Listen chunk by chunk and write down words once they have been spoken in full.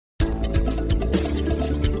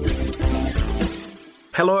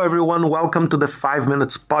Hello, everyone. Welcome to the 5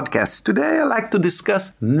 Minutes Podcast. Today, I like to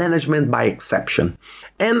discuss management by exception.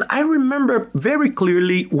 And I remember very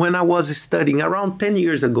clearly when I was studying around 10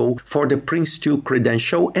 years ago for the Prince2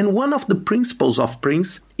 credential, and one of the principles of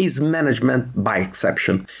Prince is management by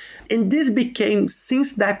exception. And this became,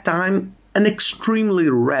 since that time, an extremely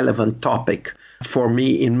relevant topic for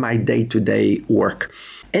me in my day-to-day work.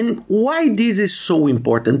 And why this is so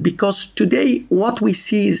important? Because today what we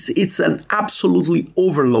see is it's an absolutely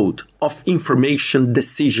overload of information,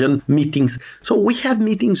 decision, meetings. So we have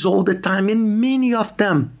meetings all the time, and many of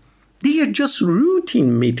them, they are just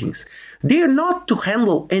routine meetings. They are not to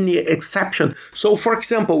handle any exception. So for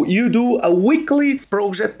example, you do a weekly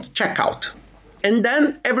project checkout, and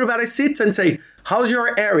then everybody sits and say, how's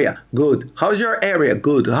your area? Good. How's your area?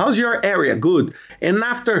 Good. How's your area? Good. And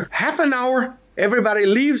after half an hour, everybody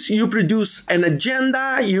leaves, you produce an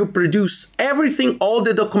agenda, you produce everything, all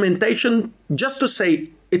the documentation, just to say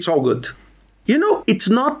it's all good. You know, it's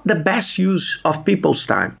not the best use of people's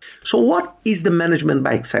time. So what is the management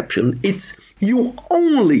by exception? It's you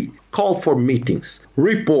only call for meetings,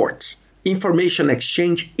 reports, information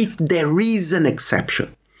exchange if there is an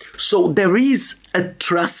exception. So there is a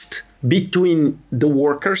trust between the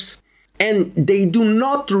workers, and they do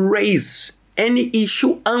not raise any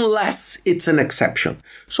issue unless it's an exception.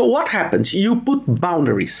 So what happens? You put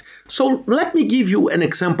boundaries. So let me give you an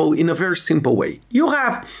example in a very simple way. You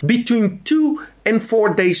have between 2 and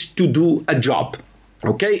 4 days to do a job,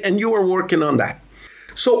 okay? And you are working on that.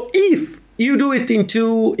 So if you do it in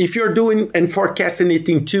 2, if you're doing and forecasting it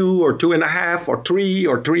in 2 or 2.5 or 3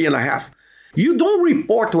 or 3.5, you don't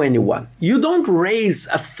report to anyone. You don't raise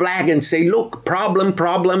a flag and say, look, problem,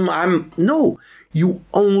 no. You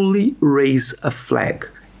only raise a flag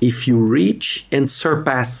if you reach and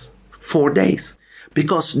surpass 4 days.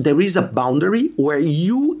 Because there is a boundary where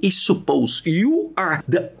you are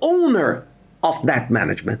the owner of that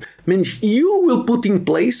management. Means you will put in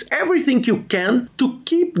place everything you can to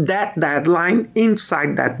keep that deadline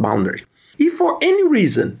inside that boundary. If for any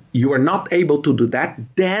reason you are not able to do that,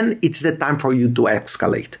 then it's the time for you to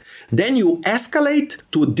escalate. Then you escalate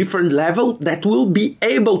to a different level that will be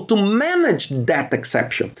able to manage that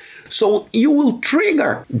exception. So you will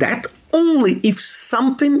trigger that only if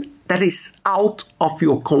something that is out of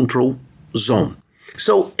your control zone.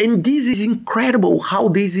 So, and this is incredible how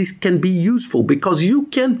can be useful, because you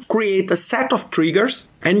can create a set of triggers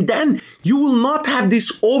and then you will not have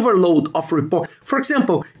this overload of report. For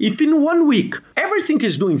example, if in 1 week everything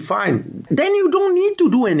is doing fine, then you don't need to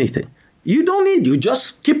do anything. You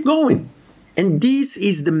just keep going. And this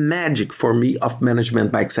is the magic for me of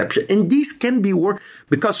management by exception. And this can be work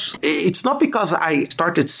because it's not because I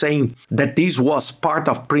started saying that this was part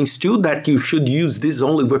of Prince2 that you should use this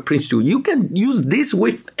only with Prince2. You can use this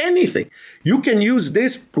with anything. You can use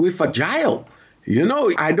this with Agile. You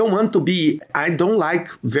know, I don't like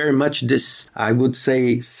very much this, I would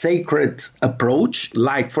say, sacred approach.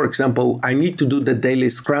 Like, for example, I need to do the daily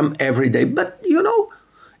Scrum every day. But, you know,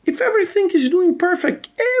 if everything is doing perfect,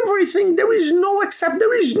 there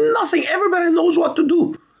is nothing, everybody knows what to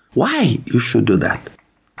do. Why you should do that?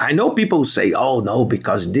 I know people say, oh no,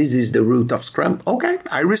 because this is the root of Scrum. Okay,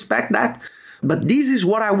 I respect that. But this is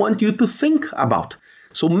what I want you to think about.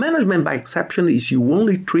 So management by exception is you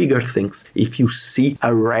only trigger things if you see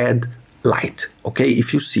a red light. Okay,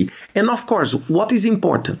 if you see. And of course, what is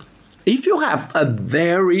important? If you have a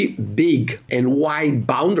very big and wide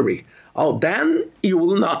boundary, then you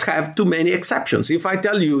will not have too many exceptions. If I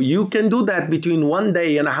tell you, you can do that between 1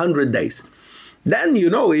 day and 100 days, then, you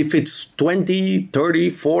know, if it's 20, 30,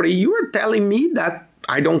 40, you are telling me that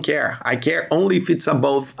I don't care. I care only if it's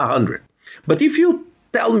above 100. But if you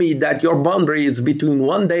tell me that your boundary is between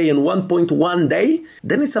 1 day and 1.1 day,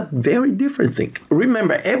 then it's a very different thing.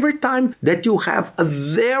 Remember, every time that you have a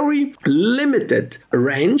very limited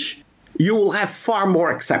range, you will have far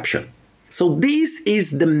more exception. So this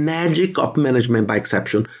is the magic of management by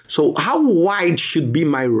exception. So how wide should be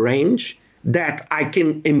my range that I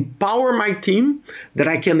can empower my team, that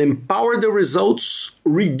I can empower the results,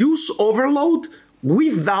 reduce overload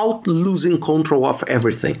without losing control of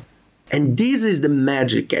everything? And this is the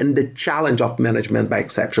magic and the challenge of management by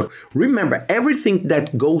exception. Remember, everything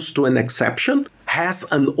that goes to an exception has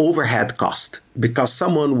an overhead cost, because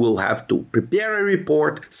someone will have to prepare a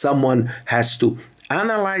report, someone has to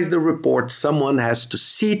analyze the report, someone has to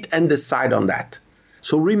sit and decide on that.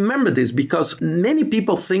 So remember this, because many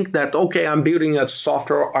people think that, okay, I'm building a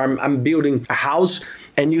software or I'm building a house,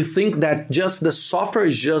 and you think that just the software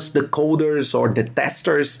is just the coders or the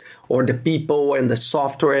testers or the people and the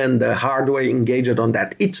software and the hardware engaged on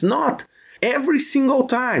that. It's not. Every single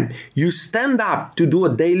time you stand up to do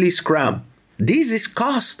a daily scrum, this is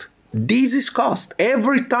cost. This is cost.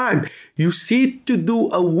 Every time you sit to do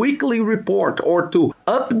a weekly report or to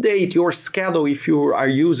update your schedule if you are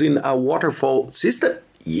using a waterfall system,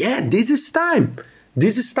 this is time.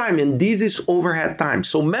 This is time and this is overhead time.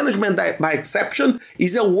 So management by exception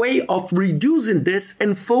is a way of reducing this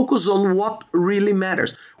and focus on what really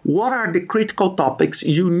matters. What are the critical topics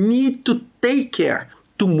you need to take care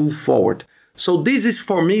to move forward? So this is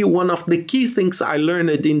for me one of the key things I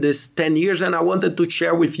learned in this 10 years and I wanted to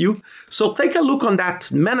share with you. So take a look on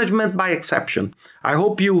that, management by exception. I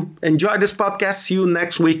hope you enjoy this podcast. See you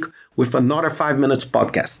next week with another 5 Minutes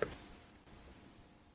podcast.